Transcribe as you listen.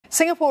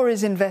Singapore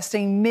is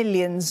investing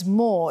millions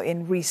more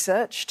in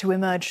research to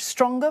emerge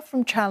stronger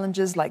from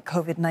challenges like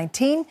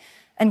COVID-19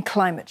 and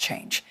climate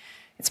change.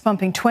 It's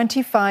pumping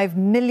 $25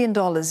 million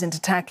into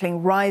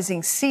tackling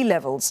rising sea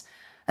levels.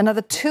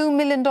 Another $2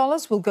 million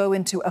will go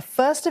into a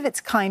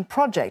first-of-its-kind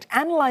project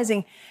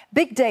analysing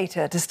big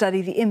data to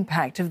study the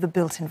impact of the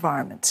built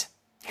environment.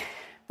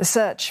 The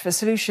search for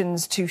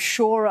solutions to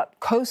shore up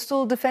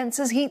coastal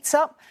defences heats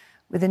up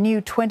with a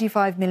new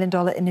 $25 million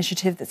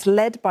initiative that's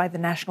led by the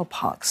National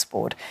Parks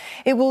Board.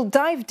 It will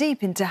dive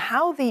deep into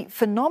how the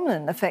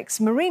phenomenon affects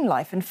marine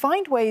life and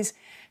find ways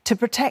to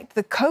protect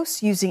the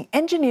coast using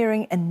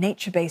engineering and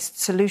nature-based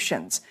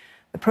solutions.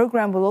 The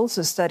programme will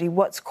also study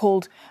what's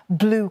called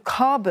blue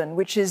carbon,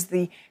 which is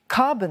the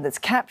carbon that's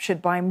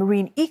captured by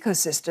marine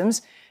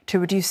ecosystems to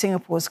reduce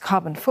Singapore's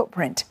carbon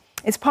footprint.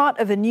 It's part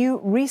of a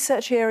new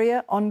research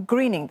area on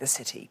greening the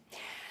city.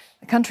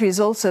 The country is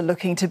also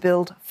looking to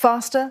build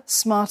faster,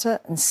 smarter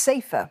and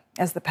safer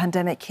as the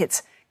pandemic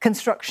hits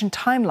construction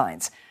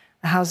timelines.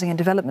 The Housing and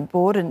Development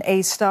Board and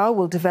A-Star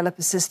will develop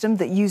a system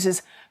that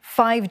uses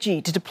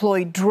 5G to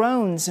deploy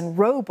drones and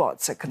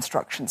robots at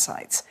construction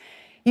sites.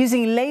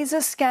 Using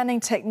laser scanning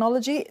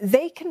technology,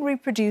 they can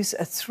reproduce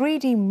a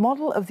 3D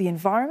model of the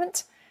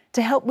environment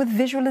to help with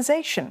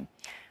visualization.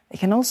 They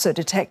can also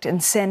detect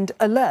and send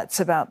alerts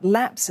about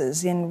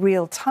lapses in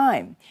real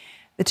time.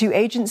 The two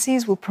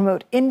agencies will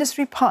promote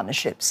industry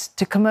partnerships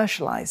to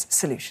commercialise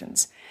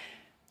solutions.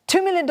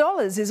 $2 million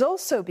is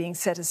also being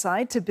set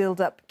aside to build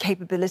up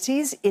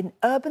capabilities in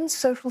urban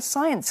social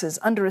sciences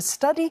under a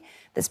study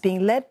that's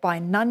being led by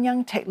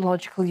Nanyang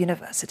Technological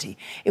University.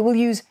 It will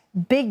use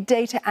big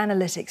data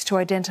analytics to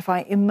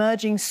identify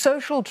emerging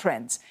social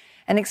trends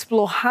and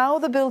explore how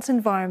the built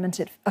environment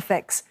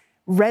affects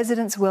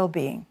residents'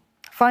 well-being.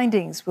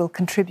 Findings will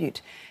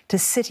contribute to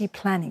city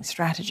planning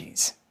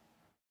strategies.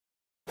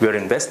 We are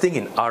investing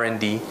in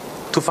R&D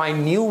to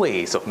find new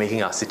ways of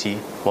making our city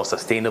more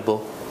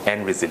sustainable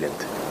and resilient.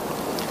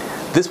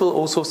 This will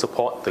also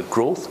support the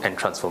growth and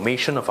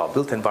transformation of our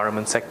built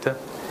environment sector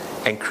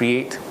and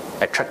create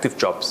attractive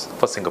jobs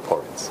for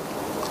Singaporeans.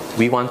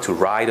 We want to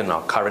ride on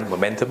our current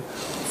momentum,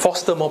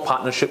 foster more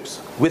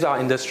partnerships with our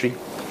industry,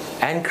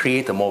 and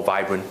create a more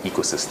vibrant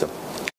ecosystem.